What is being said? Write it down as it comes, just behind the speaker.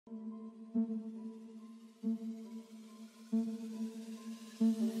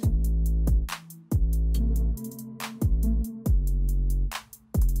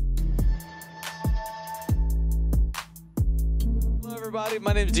everybody.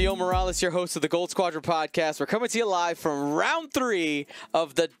 My name is Dio Morales, your host of the Gold Squadron podcast. We're coming to you live from round 3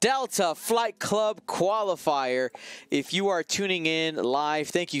 of the Delta Flight Club Qualifier. If you are tuning in live,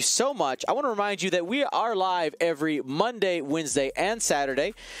 thank you so much. I want to remind you that we are live every Monday, Wednesday, and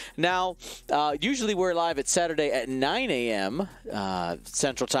Saturday. Now, usually we're live at Saturday at 9 a.m.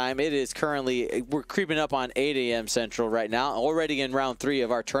 Central Time. It is currently, we're creeping up on 8 a.m. Central right now, already in round 3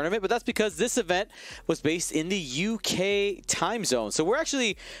 of our tournament, but that's because this event was based in the UK time zone. So we're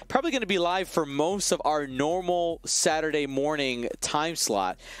actually probably going to be live for most of our normal Saturday morning time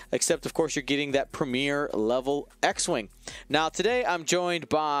slot, except, of course, you're getting that premier level X-Wing. Now, today I'm joined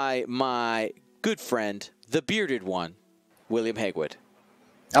by my good friend, the bearded one, William Hagwood.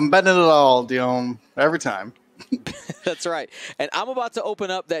 I'm betting it all, Dion, every time. That's right. And I'm about to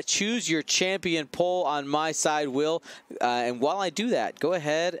open up that Choose Your Champion poll on my side, Will. And while I do that, go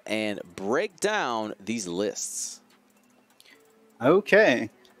ahead and break down these lists. Okay,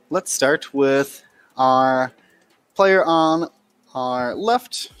 let's start with our player on our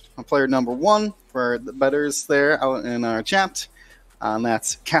left, player number 1 for the bettors there out in our chat. And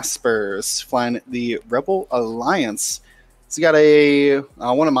that's Kaspars, flying the Rebel Alliance. He's got a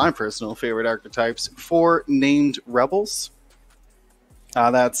one of my personal favorite archetypes, 4 named Rebels.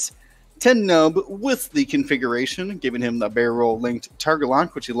 That's 10 Nub with the configuration, giving him the barrel roll linked target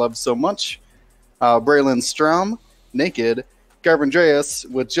lock, which he loves so much. Braylon Strom, naked. Garbandreas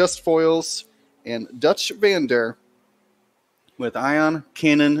with just foils, and Dutch Vander with ion,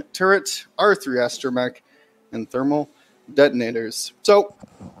 cannon, turret, R3 astromech, and thermal detonators. So,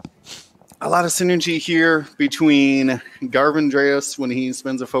 a lot of synergy here between Garbandreas. When he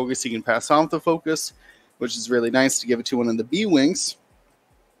spends a focus, he can pass off the focus, which is really nice to give it to one of the B-Wings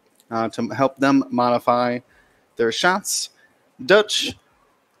to help them modify their shots. Dutch,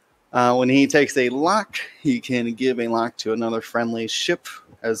 when he takes a lock, he can give a lock to another friendly ship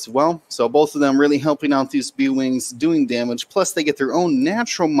as well. So both of them really helping out these B-Wings, doing damage. Plus, they get their own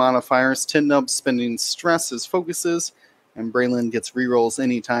natural modifiers. 10 Nub spending stress as focuses, and Braylon gets rerolls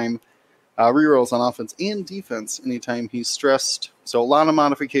anytime. Rerolls on offense and defense anytime he's stressed. So a lot of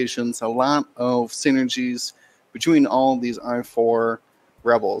modifications, a lot of synergies between all these I4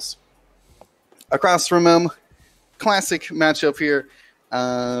 Rebels. Across from him, classic matchup here.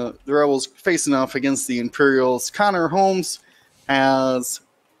 The Rebels facing off against the Imperials. Conor Holmes has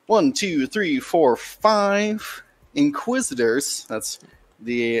 5 Inquisitors. That's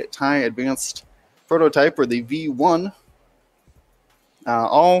the TIE Advanced Prototype, or the V1.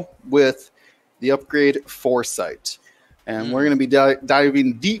 All with the upgrade Foresight. And we're going to be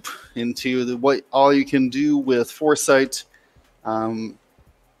diving deep into what all you can do with Foresight in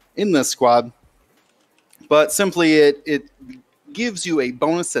this squad. But simply, it gives you a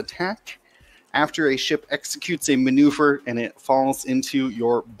bonus attack after a ship executes a maneuver and it falls into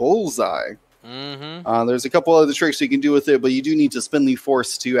your bullseye. There's a couple other tricks you can do with it, but you do need to spend the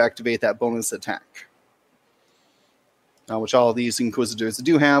force to activate that bonus attack, which all of these Inquisitors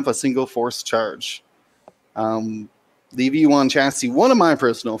do have a single force charge. The V1 chassis, one of my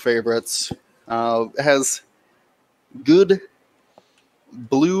personal favorites, has good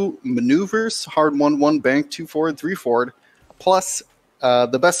blue maneuvers, hard 1-1 bank, 2 forward, 3 forward, plus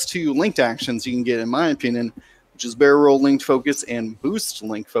the best 2 linked actions you can get, in my opinion, which is barrel roll linked focus and boost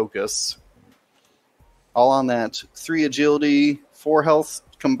link focus. All on that 3 agility, 4 health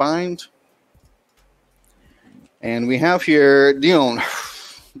combined. And we have here Dion.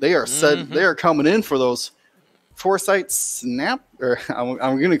 They are they are coming in for those Foresight snap, or I'm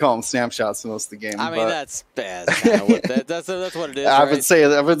going to call them snapshots most of the game. I mean, that's bad. That's what it is.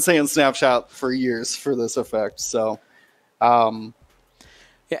 I've been saying snapshot for years for this effect. So, yeah,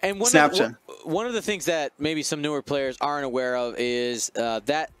 and one of the things that maybe some newer players aren't aware of is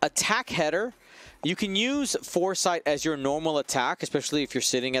that attack header. You can use Foresight as your normal attack, especially if you're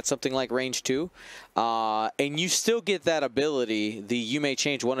sitting at something like range 2, and you still get that ability. You may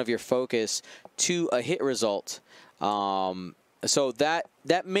change one of your focus to a hit result. So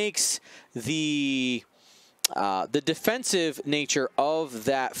that makes the defensive nature of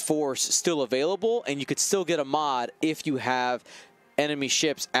that force still available, and you could still get a mod if you have enemy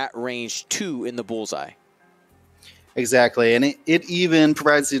ships at range 2 in the bullseye. Exactly, and it even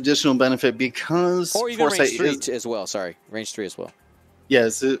provides the additional benefit because or even range 3 as well. Sorry, range 3 as well.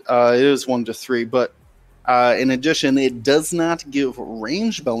 Yes, it is 1 to 3, but in addition, it does not give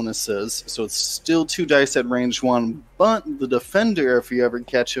range bonuses, so it's still 2 dice at range 1. But the defender, if you ever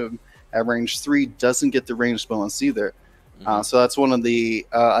catch him at range 3, doesn't get the range bonus either. So that's one of the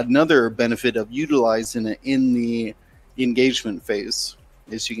another benefit of utilizing it in the engagement phase,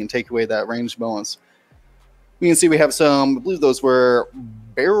 is you can take away that range bonus. We can see we have some, I believe those were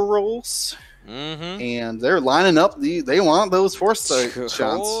barrel rolls. Mm-hmm. And they're lining up. They want those foresight shots.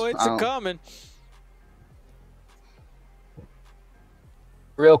 Oh, it's coming.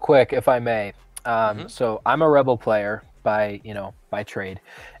 Real quick, if I may. So I'm a Rebel player by trade.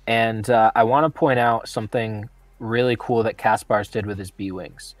 And I want to point out something really cool that Kaspars did with his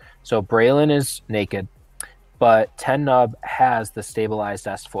B-Wings. So Braylon is naked, but 10 Nub has the stabilized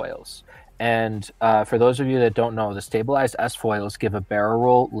S-foils. And for those of you that don't know, the stabilized S-foils give a barrel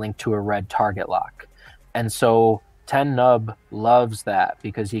roll linked to a red target lock. And so 10 Nub loves that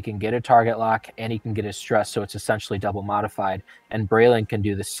because he can get a target lock and he can get his stress, so it's essentially double modified. And Braylon can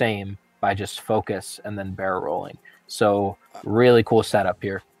do the same by just focus and then barrel rolling. So really cool setup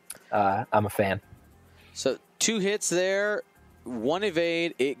here. I'm a fan. So 2 hits there, 1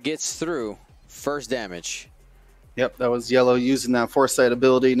 evade, it gets through. First damage. Yep, that was yellow using that foresight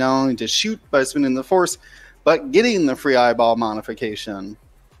ability not only to shoot by spinning the force, but getting the free eyeball modification.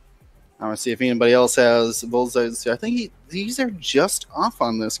 I want to see if anybody else has bullseyes. I think these are just off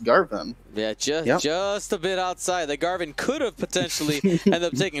on this Garvin. Yeah, just a bit outside. The Garvin could have potentially ended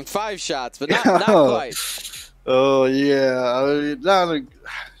up taking 5 shots, but not quite. Oh yeah, I mean,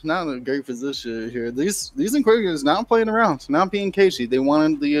 not in a great position here. These Inquisitors not playing around, not being cagey. They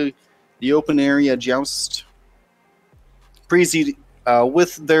wanted the open area joust. Pretty easy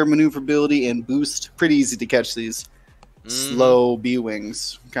with their maneuverability and boost. Pretty easy to catch these slow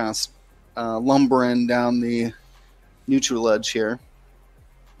B-Wings, kind of lumbering down the neutral edge here.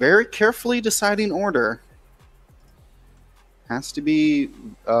 Very carefully deciding order. Has to be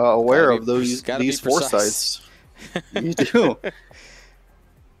aware of these foresights. You do. I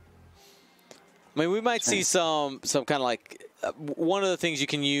mean, we might see some kind of like one of the things you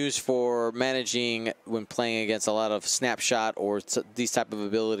can use for managing when playing against a lot of snapshot or these type of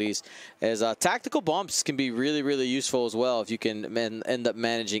abilities is tactical bumps can be really, really useful as well if you can end up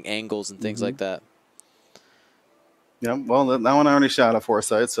managing angles and things like that. Yeah, well, that one I already shot a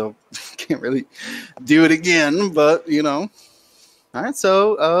foresight, so can't really do it again, but, you know. All right,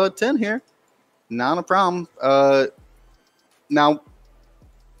 so 10 here. Not a problem. Now,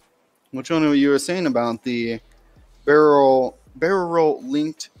 which one of you were saying about the barrel roll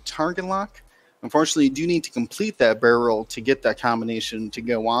linked target lock? Unfortunately, you do need to complete that barrel roll to get that combination to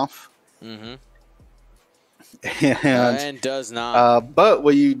go off. And does not. But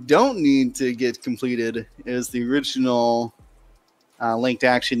what you don't need to get completed is the original linked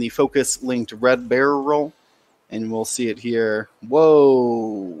action, the focus linked red barrel roll. And we'll see it here.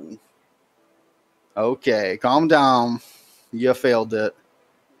 Whoa. Okay, calm down. You failed it.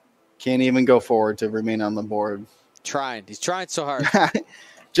 Can't even go forward to remain on the board. He's trying so hard.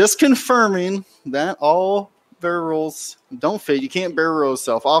 Just confirming that all barrel rolls don't fit. You can't barrel roll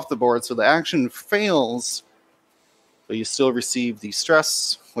yourself off the board, so the action fails. But you still receive the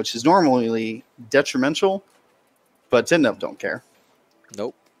stress, which is normally detrimental. But 10 Nub don't care.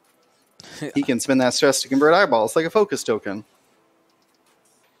 Nope. He can spend that stress to convert eyeballs like a focus token.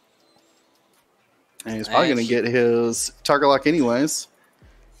 And he's probably going to get his target lock anyways.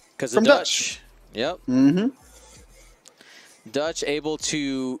 Because of Dutch. Yep. Mm-hmm. Dutch able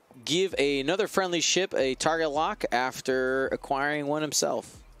to give another friendly ship a target lock after acquiring one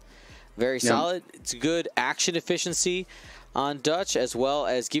himself. Very solid. It's good action efficiency on Dutch, as well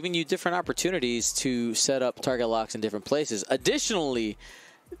as giving you different opportunities to set up target locks in different places. Additionally,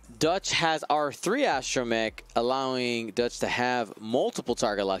 Dutch has R3 astromech, allowing Dutch to have multiple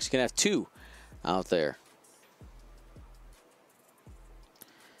target locks. You can have 2 out there.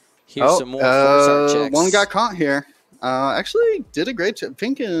 Here's some more foresight checks. One got caught here. Actually did a great job.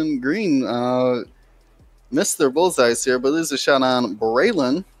 Pink and green missed their bullseyes here, but there's a shot on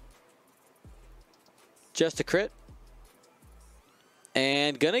Braylon. Just a crit.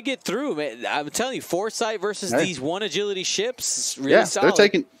 And gonna get through, man. I'm telling you, foresight versus these 1 agility ships, really solid.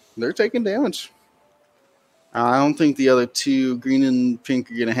 They're taking damage. I don't think the other 2, green and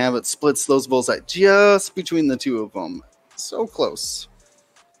pink, are gonna have it. Splits those bullseye just between the 2 of them. So close.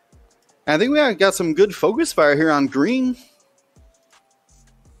 I think we got some good focus fire here on green.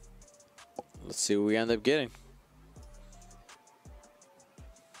 Let's see what we end up getting.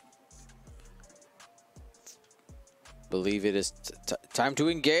 Believe it is time to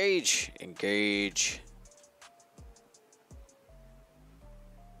engage. Engage.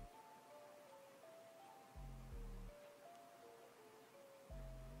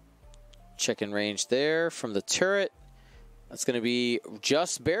 Check-in range there from the turret. That's going to be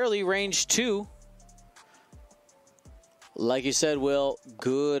just barely range 2. Like you said, Will,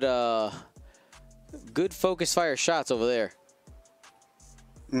 good focus fire shots over there.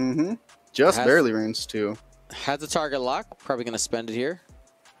 Mm-hmm. Just barely range 2. Has a target lock. Probably going to spend it here.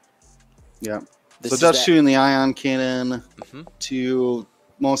 Yeah. This So is just that- shooting the ion cannon to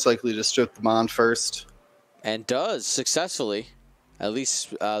most likely just strip the Mon first. And does successfully. At least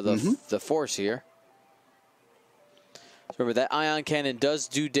the force here. Remember, that ion cannon does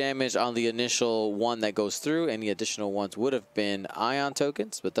do damage on the initial one that goes through. Any additional ones would have been ion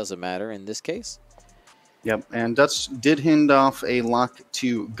tokens, but doesn't matter in this case. Yep, and Dutch did hand off a lock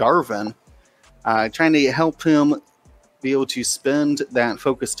to Garvin, trying to help him be able to spend that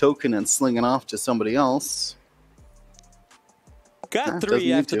focus token and sling it off to somebody else. Got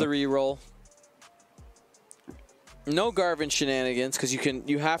 3 after the reroll. No Garvin shenanigans, because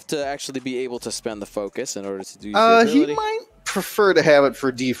you have to actually be able to spend the focus in order to do your ability. He might prefer to have it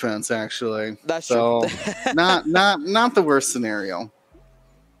for defense, actually. That's so true. not the worst scenario.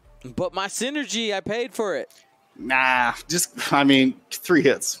 But my synergy, I paid for it. Nah, I mean, 3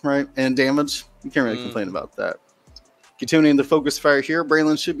 hits, right? And damage. You can't really complain about that. Continuing the focus fire here,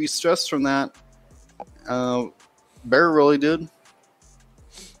 Braylon should be stressed from that. Barrel roll he did.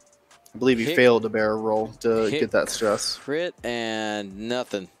 I believe he failed a barrel roll to get that stress. Crit and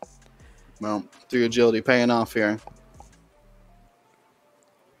nothing. Well, 3 agility paying off here.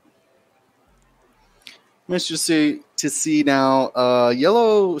 Interesting to see now.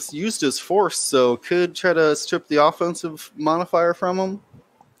 Yellow used his force, so could try to strip the offensive modifier from him.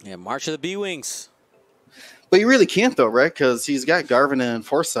 Yeah, March of the B-Wings. But you really can't, though, right? Because he's got Garvin and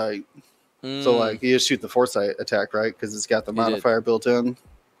Foresight. So, like, you just shoot the Foresight attack, right? Because it's got the modifier built in.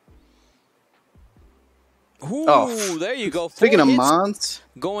 Ooh, there you go. Speaking of mods.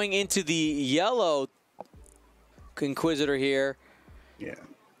 Going into the yellow Inquisitor here. Yeah.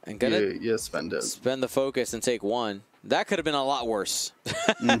 And gonna you spend it. Spend the focus and take 1. That could have been a lot worse.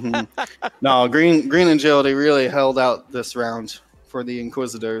 No, green agility really held out this round for the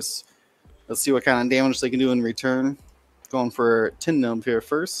Inquisitors. Let's see what kind of damage they can do in return. Going for Tin Gnome here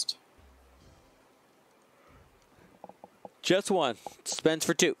first. Just 1. Spends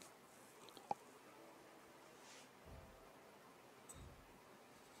for 2.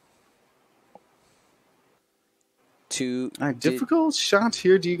 Difficult shot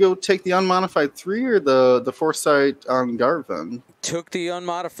here. Do you go take the unmodified 3 or the Foresight on Garvin? Took the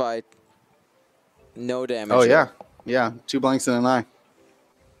unmodified. No damage. Oh, yeah. Yeah, 2 blanks and an eye.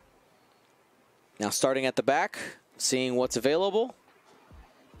 Now starting at the back, seeing what's available.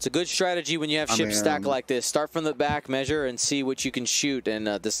 It's a good strategy when you have ships stacked like this. Start from the back, measure, and see what you can shoot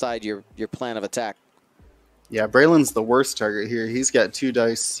and decide your plan of attack. Yeah, Braylon's the worst target here. He's got 2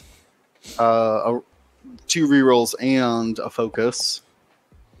 dice, 2 rerolls, and a focus.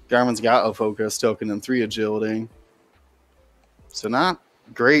 Garvin's got a focus token and 3 agility. So not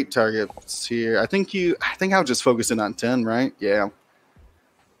great targets here. I think I would just focus in on 10, right? Yeah.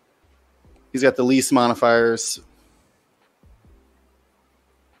 He's got the least modifiers.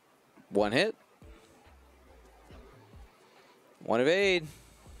 1 hit. 1 evade.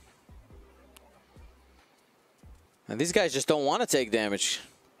 And these guys just don't want to take damage.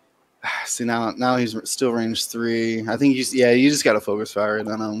 See, now he's still range 3. I think you just got to focus fire and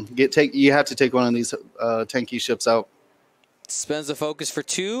then you have to take one of these tanky ships out. Spends the focus for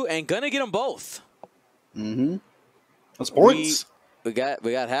 2 and gonna get them both. That's points. We got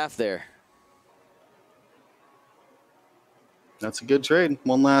half there. That's a good trade.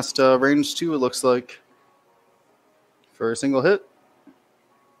 One last range 2, it looks like, for a single hit.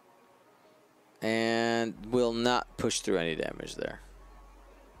 And will not push through any damage there.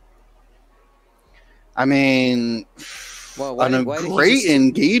 I mean, great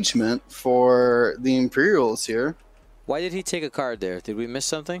engagement for the Imperials here. Why did he take a card there? Did we miss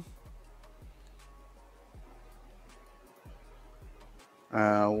something?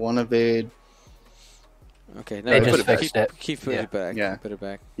 1 evade. Okay, no, they just fixed it. Keep put it back. Yeah. Put it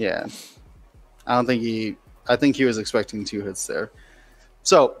back. Yeah. I think he was expecting 2 hits there.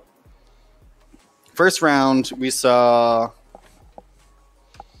 So, first round, we saw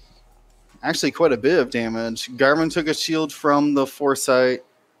actually quite a bit of damage. Garvin took a shield from the Foresight.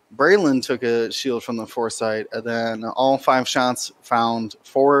 Braylon took a shield from the Foresight. And then all 5 shots found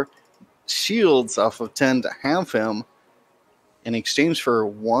 4 shields off of 10 to have him in exchange for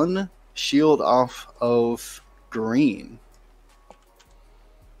 1 shield off of green.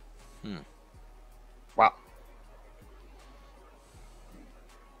 Wow.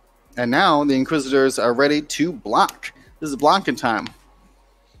 And now the Inquisitors are ready to block. This is blocking time.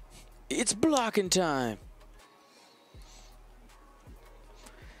 It's blocking time.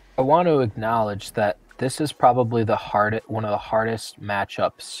 I want to acknowledge that this is probably one of the hardest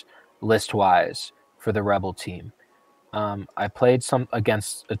matchups list-wise for the Rebel team. I played some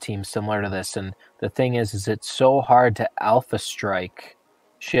against a team similar to this, and the thing is it's so hard to alpha strike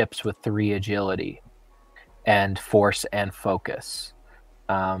ships with 3 agility and force and focus.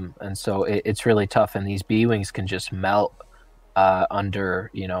 And so it's really tough, and these B-Wings can just melt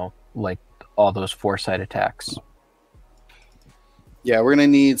under, like all those foresight attacks. Yeah, we're going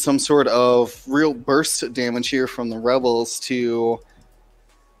to need some sort of real burst damage here from the Rebels to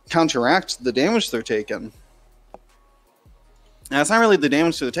counteract the damage they're taking. Now, it's not really the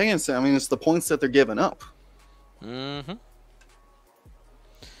damage they're taking, I mean, it's the points that they're giving up. Mm-hmm.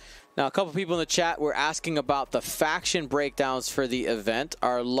 Now, a couple people in the chat were asking about the faction breakdowns for the event.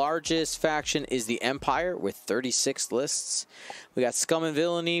 Our largest faction is the Empire with 36 lists. We got Scum and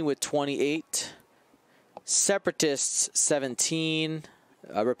Villainy with 28. Separatists, 17.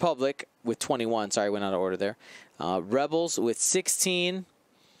 Republic with 21. Sorry, went out of order there. Rebels with 16.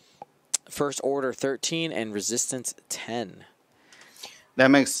 First Order, 13. And Resistance, 10.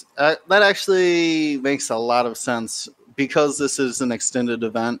 That actually makes a lot of sense. Because this is an extended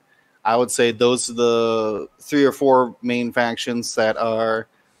event, I would say those are the 3 or 4 main factions that are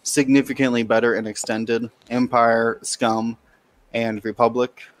significantly better and extended: Empire, Scum, and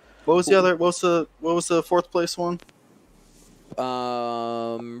Republic. What was the other? What was the 4th place one?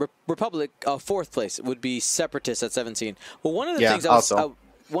 Republic. 4th place would be Separatists at 17. Well, one of the things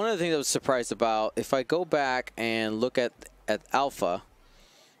one of the things I was surprised about, if I go back and look at Alpha,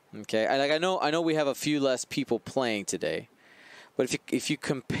 okay, I know we have a few less people playing today. But if you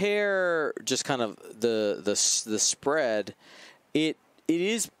compare just kind of the spread, it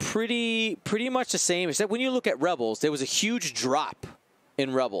is pretty much the same. Except when you look at Rebels, there was a huge drop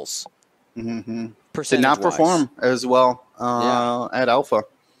in Rebels. Mm-hmm. Did not perform as well at Alpha.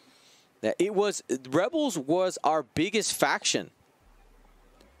 Yeah, Rebels was our biggest faction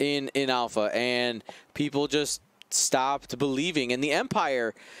in Alpha, and people just stopped believing. And the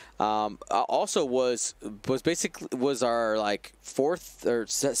Empire also was our like 4th or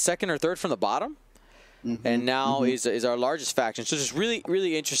 2nd or 3rd from the bottom, and now is our largest faction. So just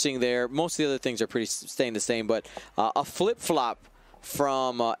really interesting there. Most of the other things are pretty staying the same, but a flip flop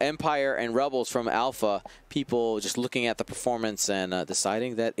from Empire and Rebels from Alpha. People just looking at the performance and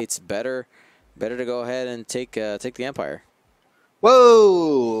deciding that it's better to go ahead and take the Empire.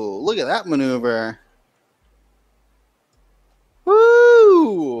 Whoa! Look at that maneuver.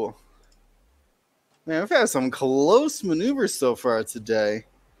 Woo! Man, we've had some close maneuvers so far today.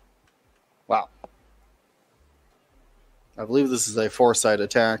 Wow. I believe this is a foresight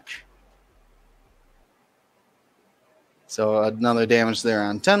attack. So another damage there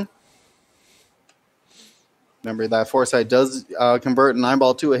on 10. Remember that foresight does convert an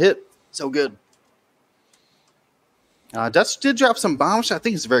eyeball to a hit. So good. Dutch did drop some bombs, which I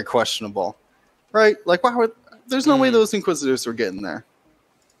think is very questionable. Right? Like, why would... There's no way those Inquisitors were getting there.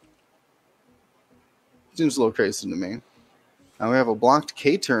 Seems a little crazy to me. Now we have a blocked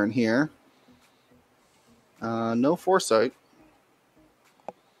K-turn here. No foresight.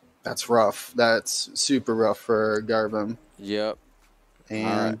 That's rough. That's super rough for Garvin. Yep.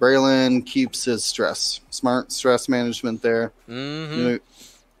 And Braylon keeps his stress. Smart stress management there. Mm-hmm.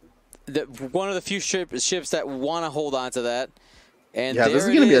 One of the few ships that want to hold on to that. And yeah, this is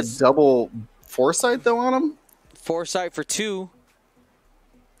going to be a double foresight, though, on him. Foresight for 2.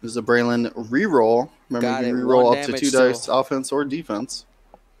 This is a Braylon reroll. Remember, you can reroll up to 2 dice, offense or defense.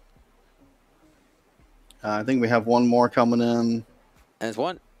 I think we have one more coming in. As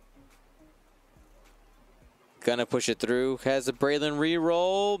one. Gonna push it through. Has a Braylon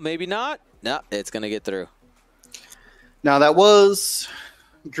reroll. Maybe not. No, it's gonna get through. Now that was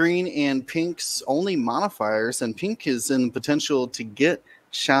green and pink's only modifiers, and pink is in potential to get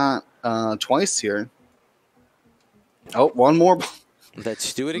shot twice here. Oh, one more.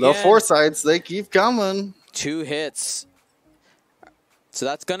 Let's do it again. The foresights, they keep coming. 2 hits. So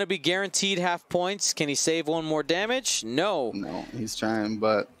that's going to be guaranteed half points. Can he save one more damage? No. No, he's trying,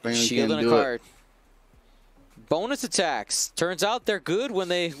 but shield and a card. Bonus attacks. Turns out they're good when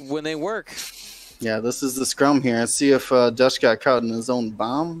they work. Yeah, this is the scrum here. Let's see if Dutch got caught in his own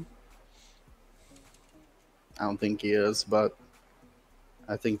bomb. I don't think he is, but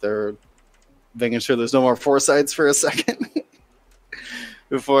I think they're making sure there's no more foresights for a second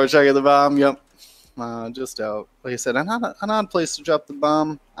before checking the bomb. Yep. Just out. Like I said, an odd place to drop the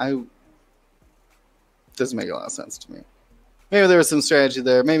bomb. Doesn't make a lot of sense to me. Maybe there was some strategy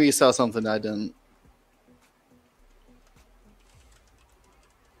there. Maybe you saw something I didn't.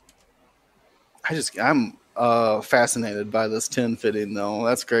 I'm fascinated by this 10 fitting, though.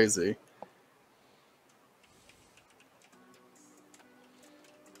 That's crazy.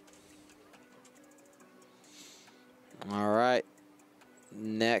 All right.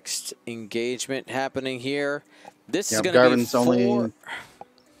 Next engagement happening here. This is going to be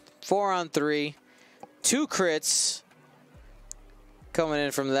four on 3. 2 crits coming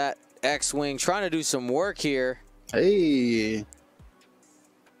in from that X-Wing, trying to do some work here. Hey.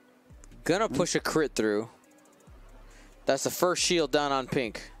 Gonna push a crit through. That's the first shield down on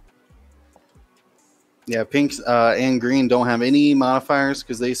pink. Yeah, pink and green don't have any modifiers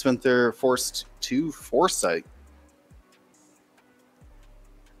because they spent their forced 2 foresight.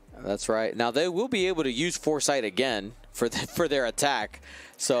 That's right. Now they will be able to use foresight again for their attack.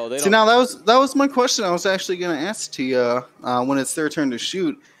 So they See, now that was my question. I was actually going to ask to you when it's their turn to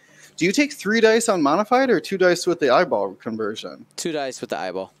shoot. Do you take 3 dice on modified or 2 dice with the eyeball conversion? 2 dice with the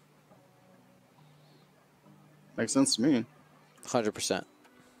eyeball. Makes sense to me. 100%.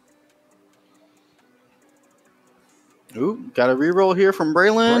 Ooh, got a reroll here from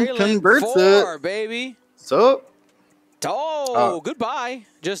Braylon. Converts 4, it, baby. So, goodbye.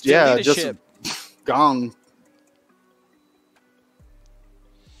 Just just gone.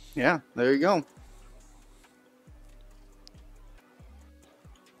 Yeah, there you go.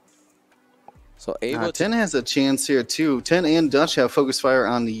 So able 10 has a chance here too. 10 and Dutch have focus fire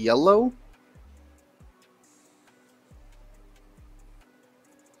on the yellow.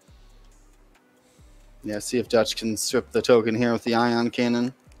 Yeah, see if Dutch can strip the token here with the ion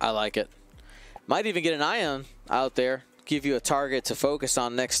cannon. I like it. Might even get an ion out there. Give you a target to focus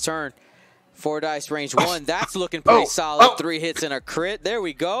on next turn. 4 dice, range 1. That's looking pretty solid. 3 hits and a crit. There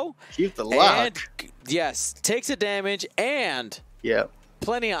we go. Keep the lock. And, yes, takes a damage and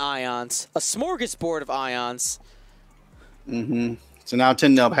plenty of ions. A smorgasbord of ions. So now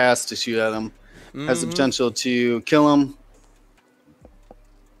Tin Nub has to shoot at him. Has the potential to kill him.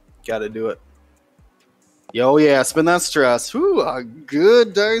 Got to do it. Yo, yeah, spin that stress. Whew, a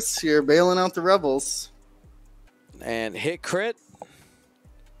good dice here, bailing out the rebels. And hit crit.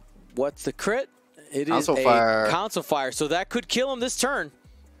 What's the crit? It Council is fire. A Council Fire, so that could kill him this turn.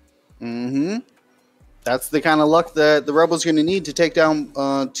 That's the kind of luck that the rebels are going to need to take down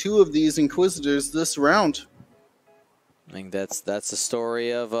 2 of these Inquisitors this round. I think that's the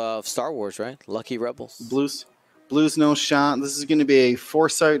story of Star Wars, right? Lucky rebels. Blues no shot. This is going to be a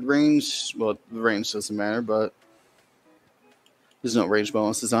foresight range. Well, the range doesn't matter, but there's no range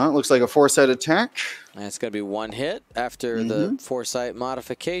bonuses on it. Looks like a foresight attack. And it's going to be 1 hit after the foresight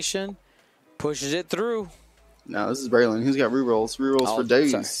modification. Pushes it through. No, this is Braylon. He's got rerolls. Rerolls for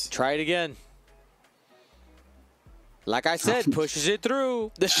days. Sorry. Try it again. Like I said, pushes it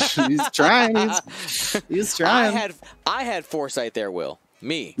through. He's trying. He's trying. I had foresight there, Will.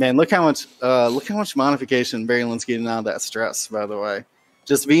 Me. Man, look how much modification Braylon's getting out of that stress, by the way.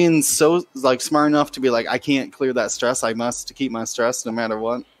 Just being so smart enough to be like, I can't clear that stress. I must keep my stress no matter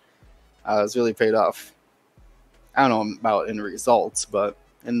what. It's really paid off. I don't know about in results, but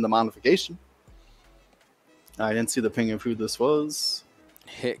in the modification. I didn't see the ping of who this was.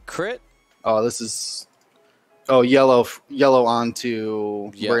 Hit crit. Oh, this is yellow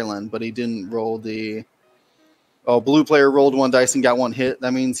onto Braylon, but he didn't roll the. Oh, blue player rolled 1 dice and got 1 hit.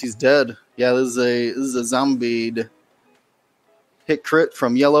 That means he's dead. Yeah, this is a zombied hit crit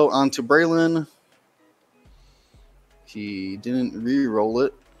from yellow onto Braylon. He didn't re-roll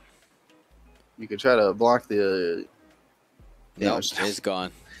it. You could try to block the damage. Nope, it's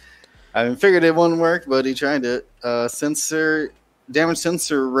gone. I figured it wouldn't work, but he tried it. Damage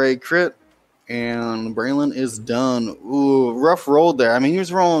sensor ray crit, and Braylon is done. Ooh, rough roll there. I mean, he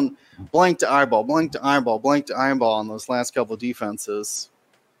was rolling blank to eyeball, blank to eyeball, blank to eyeball on those last couple of defenses.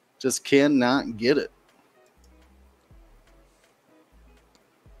 Just cannot get it.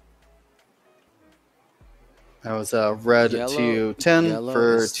 That was red to 10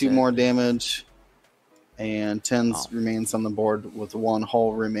 for 2 more damage. And 10 remains on the board with 1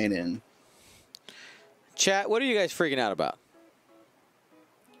 hull remaining. Chat, what are you guys freaking out about?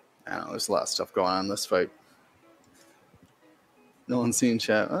 I don't know. There's a lot of stuff going on in this fight. No one's seen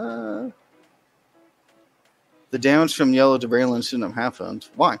chat. The damage from yellow to Braylon shouldn't have happened.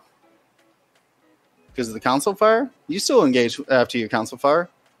 Why? Because of the council fire? You still engage after your council fire.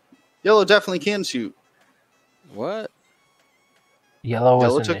 Yellow definitely can shoot. What? Yellow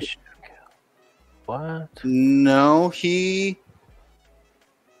was an issue. What? No, he...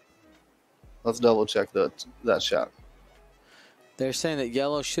 Let's double check that shot. They're saying that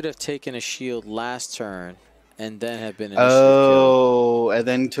yellow should have taken a shield last turn and then have been initially killed. And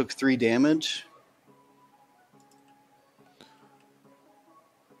then took 3 damage?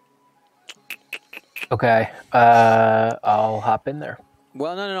 Okay, I'll hop in there.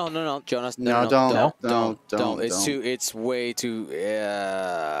 Well, no, Jonas. No, don't. It's way too.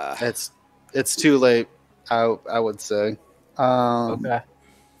 It's too late. I would say. Okay.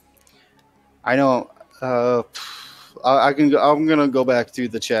 I know. I can. I'm gonna go back through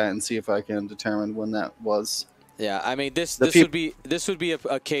the chat and see if I can determine when that was. Yeah, I mean this would be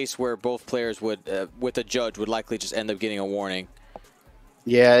a case where both players would with a judge would likely just end up getting a warning.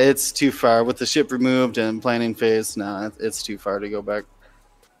 Yeah, it's too far with the ship removed and planning phase. Nah, it's too far to go back.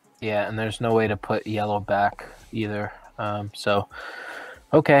 Yeah, and there's no way to put yellow back either. So,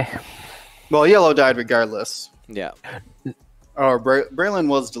 okay. Well, yellow died regardless. Yeah. Or Braylon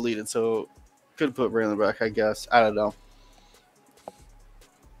was deleted, so could put Braylon back, I guess. I don't know.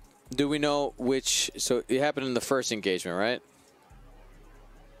 Do we know which? So it happened in the first engagement, right?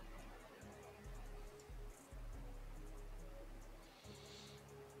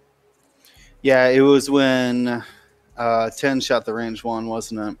 Yeah, it was when 10 shot the range one,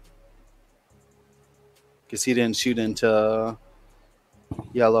 wasn't it? Because he didn't shoot into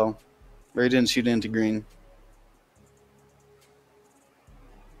yellow. Or he didn't shoot into green.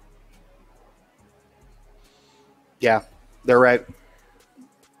 Yeah, they're right.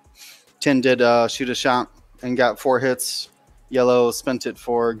 10 did shoot a shot and got 4 hits. Yellow spent it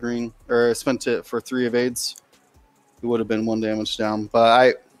for green, or spent it for 3 evades. It would have been 1 damage down.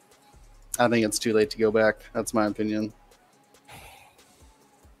 But I think it's too late to go back. That's my opinion.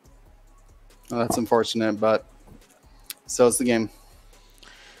 Well, that's unfortunate, but so is the game.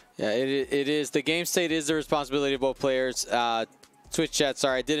 Yeah, it is. The game state is the responsibility of both players. Twitch chat,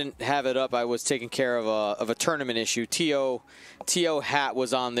 sorry, I didn't have it up. I was taking care of a tournament issue. T.O. Hat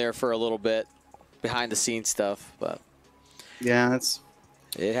was on there for a little bit, behind the scenes stuff, but yeah,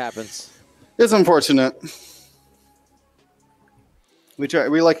 it happens. It's unfortunate. We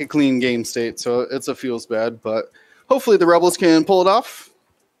like a clean game state, so it feels bad, but hopefully the Rebels can pull it off.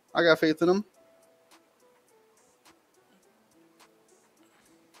 I got faith in them.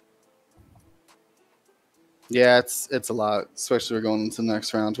 Yeah, it's a lot, especially we're going into the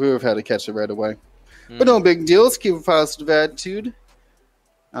next round. We would have had to catch it right away. But no big deal. Let's keep a positive attitude.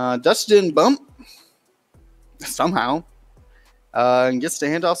 Dutch didn't bump. Somehow. And gets to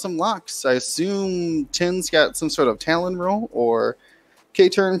hand off some locks. I assume Tin's got some sort of Talon roll or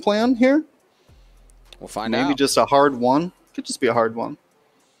K-turn plan here. We'll find out. Maybe just a hard one. Could just be a hard one.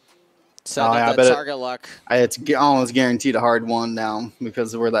 Set up that target lock. It's almost guaranteed a hard one now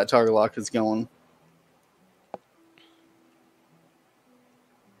because of where that target lock is going.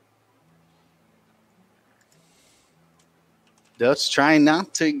 Dutch trying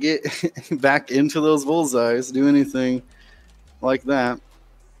not to get back into those bullseyes, do anything like that.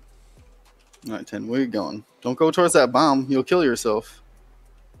 All right, 10, where are you going? Don't go towards that bomb. You'll kill yourself.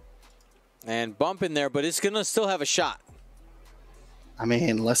 And bump in there, but it's going to still have a shot. I mean,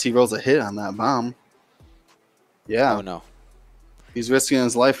 unless he rolls a hit on that bomb. Yeah. Oh, no. He's risking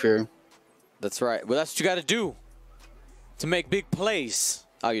his life here. That's right. Well, that's what you got to do to make big plays.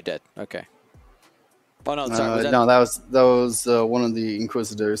 Oh, you're dead. Okay. Oh, no, sorry. No, that was one of the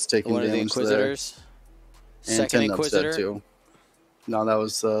Inquisitors taking damage there. One of the Inquisitors? And Second 10 Inquisitor? upset too. No,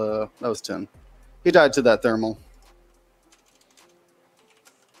 that was 10. He died to that thermal.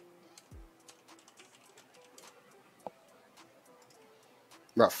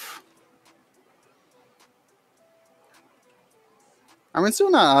 Rough. I mean, still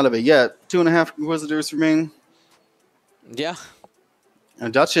not out of it yet. 2.5 Inquisitors remain. Yeah.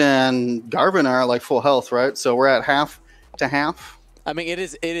 And Dutch and Garvin are like full health, right? So we're at half to half. I mean, it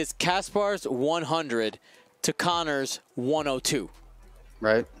is Kaspars 100 to Conor's 102.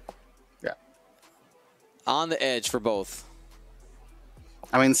 Right? Yeah. On the edge for both.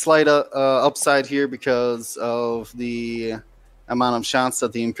 I mean, slight upside here because of the amount of shots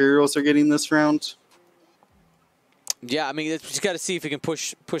that the Imperials are getting this round. Yeah, I mean, you got to see if he can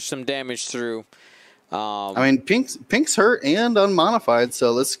push some damage through. I mean, Pink's hurt and unmodified,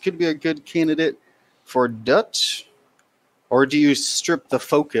 so this could be a good candidate for Dutch. Or do you strip the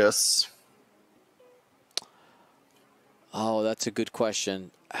focus? Oh, that's a good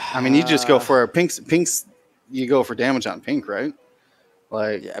question. I mean, you just go for Pink's. You go for damage on Pink, right?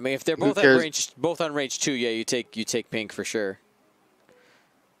 Like, yeah, I mean, if they're both on range 2, yeah, you take Pink for sure.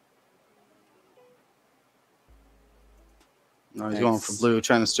 No, he's going for blue,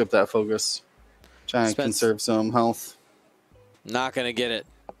 trying to strip that focus. Trying to conserve some health. Not going to get it.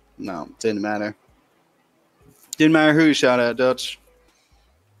 No, didn't matter. Didn't matter who you shot at, Dutch.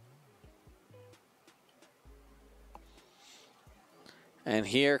 And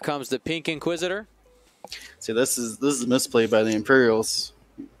here comes the Pink Inquisitor. See, this is a misplay by the Imperials.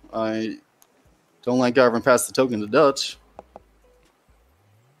 I don't like Garvin pass the token to Dutch.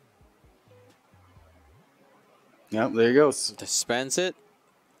 Yep, there he goes. Dispense it.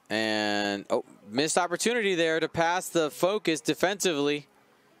 And, oh, missed opportunity there to pass the focus defensively.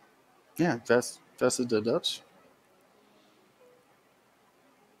 Yeah, that's the Dutch.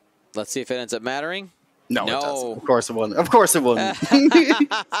 Let's see if it ends up mattering. No, it doesn't. Of course it wouldn't. Of course it wouldn't.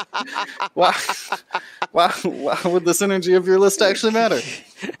 Why would the synergy of your list actually matter?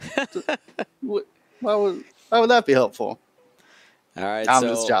 Why would that be helpful? All right, I'm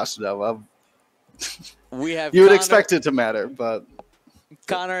just joshing though. We have you would expect it to matter, but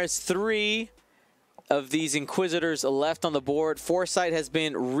Conor has 3 of these Inquisitors left on the board. Foresight has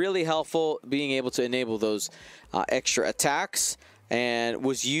been really helpful, being able to enable those extra attacks, and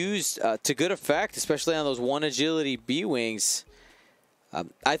was used to good effect, especially on those 1 agility B-wings.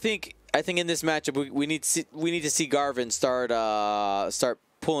 I think in this matchup we need to see Garvin start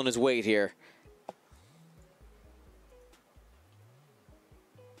pulling his weight here.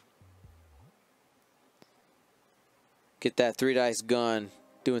 Get that 3-dice gun,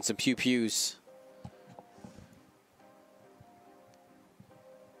 doing some pew-pews.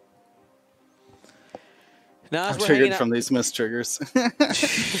 Now, I'm triggered from these missed triggers.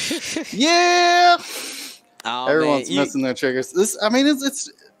 Yeah! Oh, everyone's missing their triggers. I mean,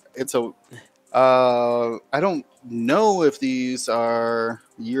 it's a... I don't know if these are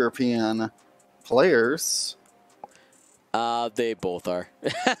European players. They both are.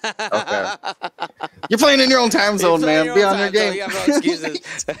 Okay. You're playing in your own time zone, man. Be on your game. You have no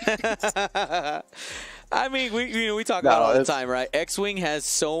excuses. I mean, we talk about it all the time, right? X-Wing has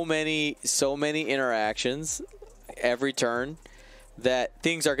so many interactions every turn that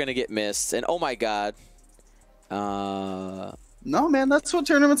things are going to get missed. And oh my God. No, man, that's what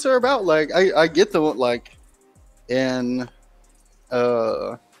tournaments are about. Like, I get the, like, and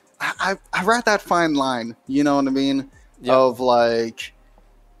I read that fine line, you know what I mean? Yep. Of like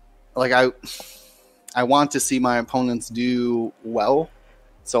I want to see my opponents do well.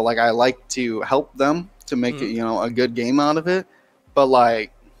 So like I like to help them to make it, you know, a good game out of it. But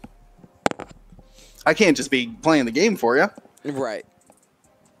like I can't just be playing the game for you. Right.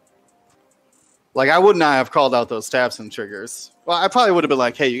 Like I would not have called out those tabs and triggers. Well, I probably would have been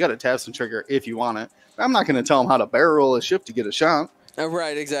like, hey, you got a tabs and trigger if you want it. I'm not going to tell them how to barrel roll a ship to get a shot.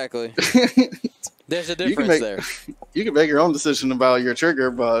 Right, exactly. There's a difference there. You can make your own decision about your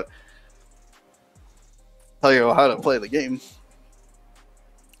trigger, but tell you how to play the game.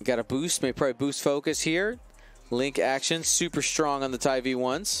 Got a boost, may probably boost focus here. Link action, super strong on the TIE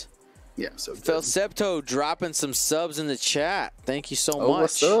V1s. Yeah, so good. Felcepto dropping some subs in the chat. Thank you so much.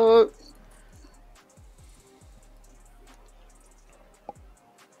 What's up?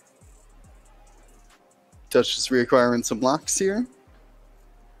 Dutch is reacquiring some locks here.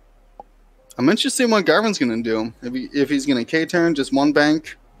 I'm interested in what Garvin's going to do. If he's going to K-turn, just 1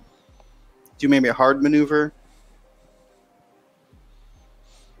 bank. Do maybe a hard maneuver.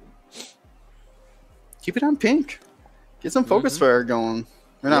 Keep it on pink. Get some focus fire going.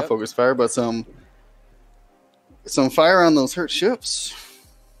 Or not focus fire, but some fire on those hurt ships.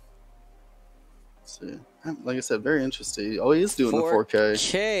 Let's see. Like I said, very interesting. Oh, he is doing the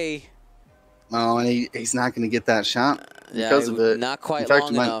 4K. Oh, and he's not going to get that shot because of it. Not quite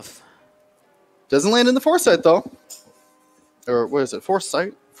long enough. Doesn't land in the foresight, though. Or what is it?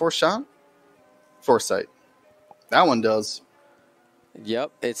 Foresight? Foreshot? Foresight. That one does.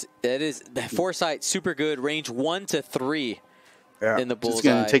 Yep. That is foresight, super good. Range 1 to 3 in the bullseye. It's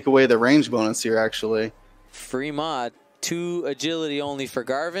going to take away the range bonus here, actually. Free mod. 2 agility only for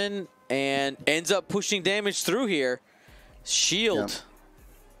Garvin. And ends up pushing damage through here. Shield. Yep.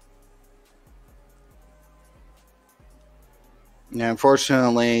 Yeah,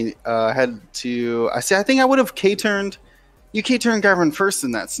 unfortunately, had to. I think I would have K-turned. You K-turn Garvin first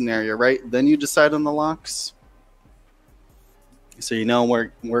in that scenario, right? Then you decide on the locks. So you know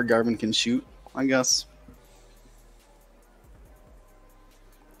where Garvin can shoot, I guess.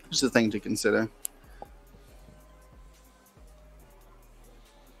 Just a thing to consider.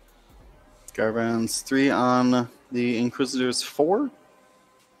 Garvin's 3 on the Inquisitor's 4.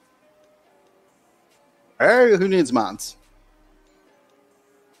 Hey, who needs mods?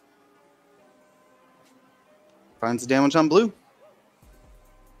 Finds damage on blue.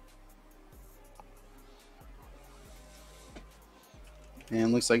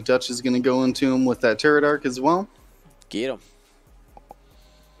 And looks like Dutch is going to go into him with that turret arc as well. Get him.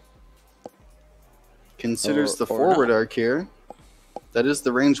 Considers the forward arc here. That is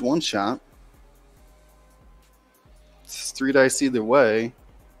the range 1 shot. It's 3 dice either way.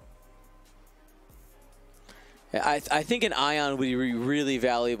 I think an ion would be really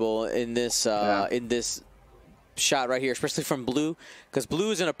valuable in this shot right here, especially from blue, because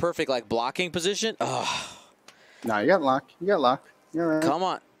blue is in a perfect like blocking position. Oh. No, you got lock. You got lock. You're right. Come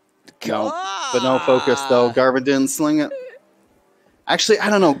on. No, but no focus, though. Garvin didn't sling it. Actually, I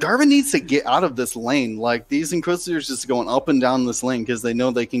don't know. Garvin needs to get out of this lane. Like, these Inquisitors just going up and down this lane because they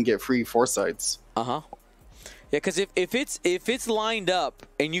know they can get free foresights. Uh-huh. Yeah, because if it's lined up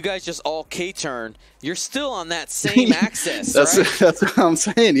and you guys just all K-turn, you're still on that same axis, right? That's what I'm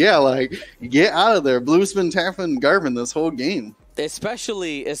saying. Yeah, like, get out of there. Blue's been tapping Garvin this whole game.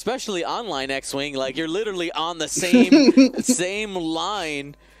 Especially online X-Wing. Like, you're literally on the same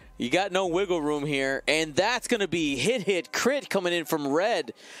line. You got no wiggle room here, and that's going to be hit crit coming in from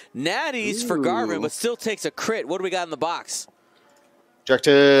red. Natty's for Garvin, but still takes a crit. What do we got in the box? Direct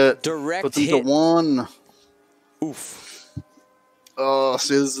hit. Direct Put them hit. to 1. Oof. Oh,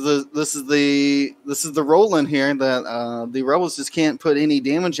 so this is the roll in here that the Rebels just can't put any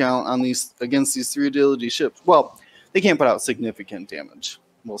damage out on against these 3 agility ships. Well, they can't put out significant damage,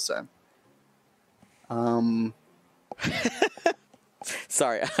 we'll say.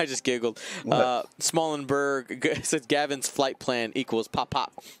 Sorry, I just giggled. Smallenberg said Gavin's flight plan equals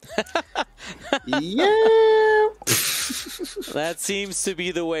pop. Yeah. That seems to be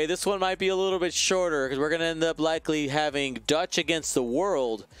the way. This one might be a little bit shorter because we're going to end up likely having Dutch against the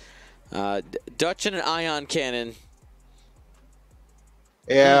world. Dutch and an ion cannon.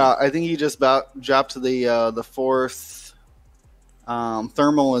 Yeah, I think he just dropped to the 4th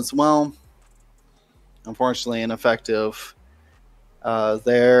thermal as well. Unfortunately, ineffective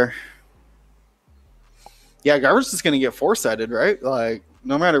there. Yeah, Garvin's just going to get foresighted, right? Like,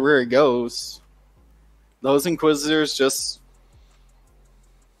 no matter where he goes, those Inquisitors just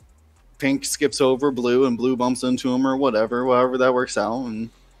pink skips over blue and blue bumps into him or however that works out, and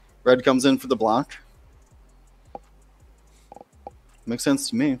red comes in for the block. Makes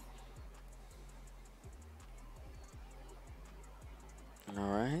sense to me. All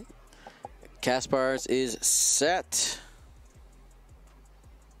right. Kaspars is set.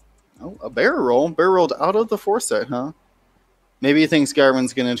 Oh, a barrel roll. Barrel rolled out of the foresight, huh? Maybe he thinks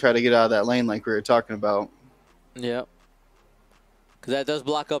Garvin's going to try to get out of that lane like we were talking about. Yep. Because that does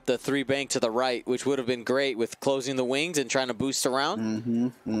block up the 3 bank to the right, which would have been great with closing the wings and trying to boost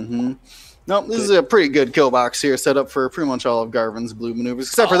around. Nope, this is a pretty good kill box here, set up for pretty much all of Garvin's blue maneuvers,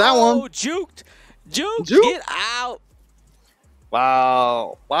 except for that one. Oh, juked. Get out.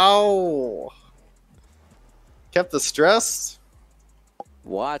 Wow. Kept the stress.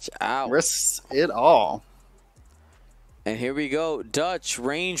 Watch out. Risks it all. And here we go. Dutch,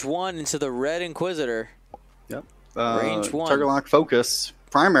 range 1 into the red Inquisitor. Yep. Range 1. Target lock focus.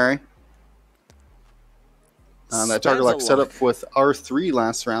 Primary. That target lock set up with R3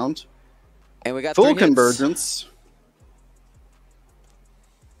 last round. And we got full 3 hits. convergence.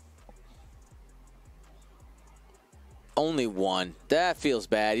 Only 1. That feels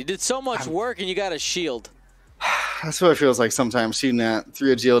bad. You did so much work and you got a shield. That's what it feels like sometimes, shooting at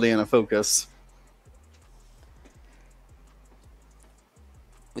 3 agility and a focus.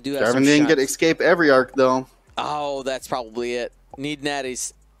 We do have Garvin didn't get escape every arc, though. Oh, that's probably it. Need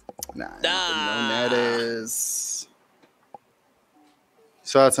natties. No natties.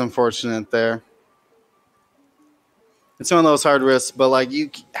 So that's unfortunate there. It's one of those hard risks, but like you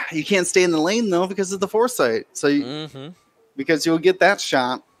can't stay in the lane though because of the foresight. So because you'll get that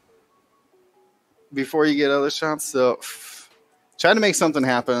shot before you get other shots. So trying to make something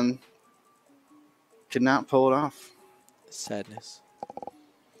happen, could not pull it off. Sadness.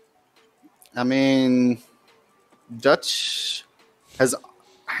 I mean, Dutch has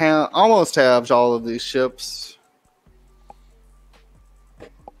almost halved all of these ships,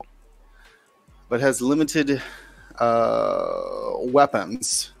 but has limited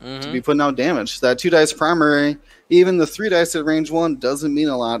weapons to be putting out damage. That 2 dice primary, even the 3 dice at range 1 doesn't mean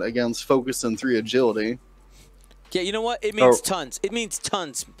a lot against focus and 3 agility. Yeah, you know what? It means tons. It means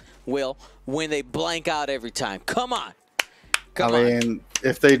tons, Will, when they blank out every time. Come on. I mean,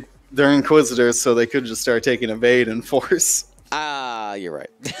 if they're Inquisitors, so they could just start taking evade and force. You're right.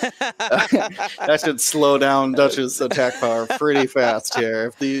 That should slow down Dutch's attack power pretty fast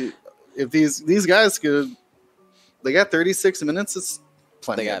here. If these guys could, they got 36 minutes. It's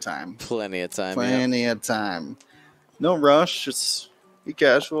plenty of time. Plenty of time. Plenty of time. No rush. Just be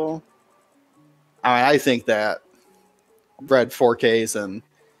casual. I think that red 4Ks and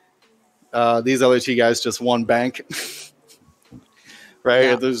these other 2 guys just one bank. Right?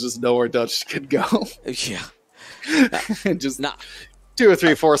 Yeah. There's just nowhere Dutch could go. Yeah. Just 2 or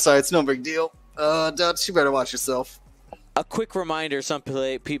 3 foresights, no big deal. Dutch, you better watch yourself. A quick reminder: some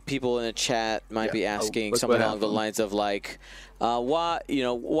people in the chat might be asking something along the lines of like, why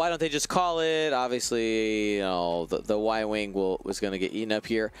don't they just call it? Obviously, the Y wing was going to get eaten up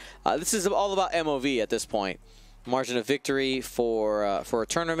here. This is all about MOV at this point. margin of victory for a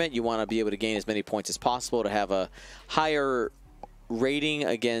tournament. You want to be able to gain as many points as possible to have a higher rating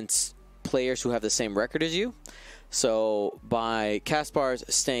against players who have the same record as you. So by Kaspars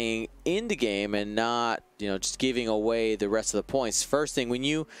staying in the game and not, just giving away the rest of the points. First thing, when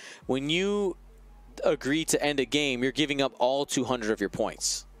you agree to end a game, you're giving up all 200 of your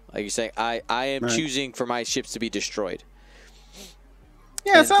points. Like you're saying, I am choosing for my ships to be destroyed.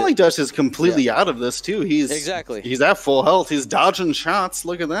 Yeah, it's not like Dutch is completely out of this too. He's at full health. He's dodging shots.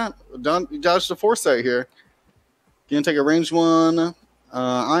 Look at that. He dodged a foresight here. Gonna take a range 1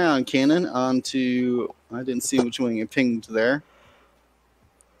 ion cannon onto. I didn't see which one you pinged there.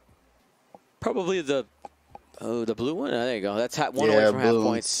 Probably the blue one. There you go. That's one away from half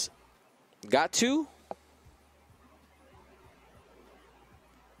points. Got 2.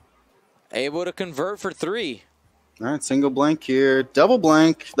 Able to convert for 3. All right, single blank here. Double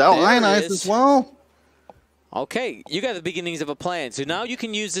blank. That'll ionize as well. Okay, you got the beginnings of a plan. So now you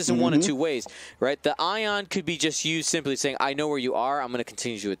can use this in one of 2 ways, right? The ion could be just used simply saying, I know where you are, I'm going to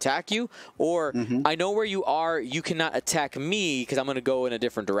continue to attack you. Or, I know where you are, you cannot attack me because I'm going to go in a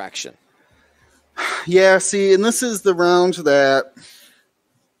different direction. Yeah, see, and this is the round that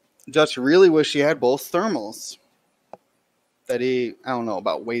Dutch really wish he had both thermals. That he, I don't know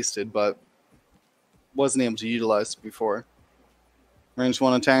about wasted, but wasn't able to utilize before. Range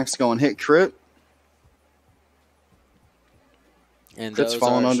 1 attacks going hit crit. And Crit's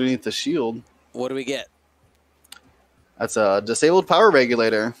falling underneath the shield. What do we get? That's a disabled power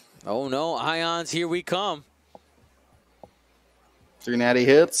regulator. Oh no, ions, here we come. 3 natty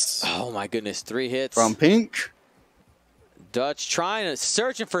hits. Oh my goodness, 3 hits. From pink. Dutch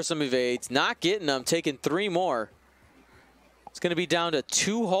searching for some evades, not getting them, taking 3 more. It's going to be down to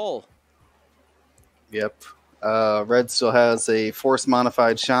 2 hull. Yep. Red still has a force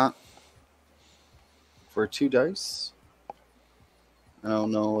modified shot for 2 dice. I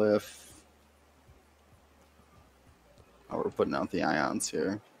don't know if we're putting out the ions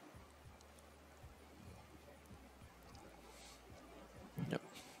here. Yep.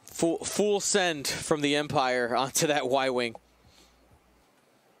 Full send from the Empire onto that Y-wing.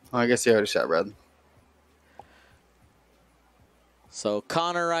 Oh, I guess he already shot red. So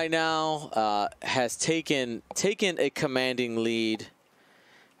Conor right now has taken a commanding lead,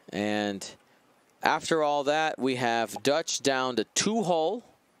 and after all that, we have Dutch down to 2 hull.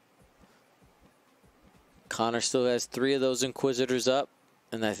 Conor still has 3 of those Inquisitors up,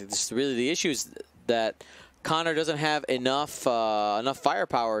 and I think this is really the issue is that Conor doesn't have enough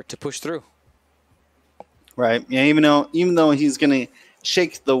firepower to push through. Right. Yeah. Even though he's gonna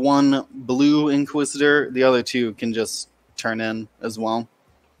shake the 1 blue Inquisitor, the other 2 can just turn in as well.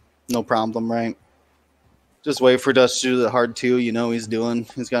 No problem, right? Just wait for Dutch to do the hard 2. He's doing.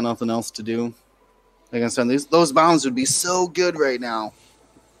 He's got nothing else to do. Like I said, those bombs would be so good right now.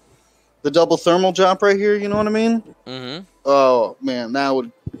 The double thermal drop right here, you know what I mean? Mm-hmm. Oh, man,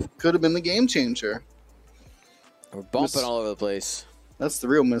 that could have been the game changer. We're bumping all over the place. That's the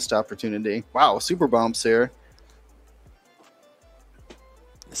real missed opportunity. Wow, super bumps here.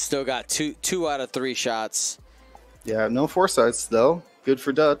 Still got two out of 3 shots. Yeah, no foresights, though. Good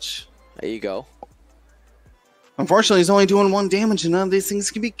for Dutch. There you go. Unfortunately, he's only doing 1 damage, and none of these things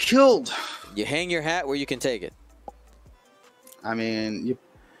can be killed. You hang your hat where you can take it. I mean, you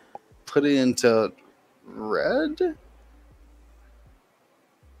put it into red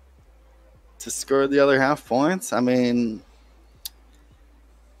to score the other half points. I mean,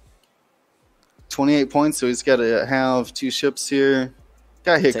 28 points, so he's got to have 2 ships here.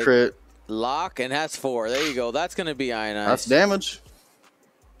 Got hit crit. Lock, and that's 4. There you go. That's going to be ionized. That's damage.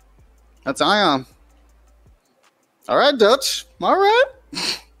 That's ion. All right, Dutch. All right.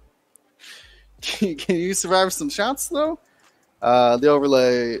 Can you survive some shots, though? The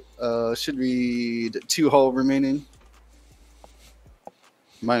overlay should read 2 hull remaining.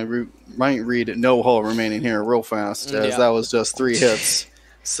 Might read no hull remaining here real fast, as that was just 3 hits.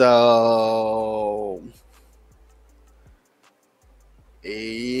 So,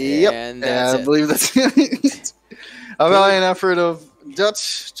 yep, and I believe that's it. A valiant effort of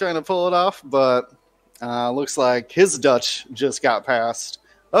Dutch trying to pull it off, but looks like his Dutch just got passed.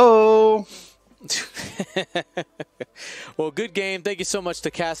 Oh. Well, good game. Thank you so much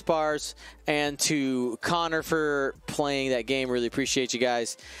to Kaspars and to Conor for playing that game. Really appreciate you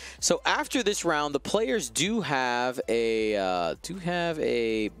guys. So after this round, the players do have a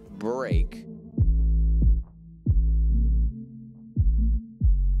break.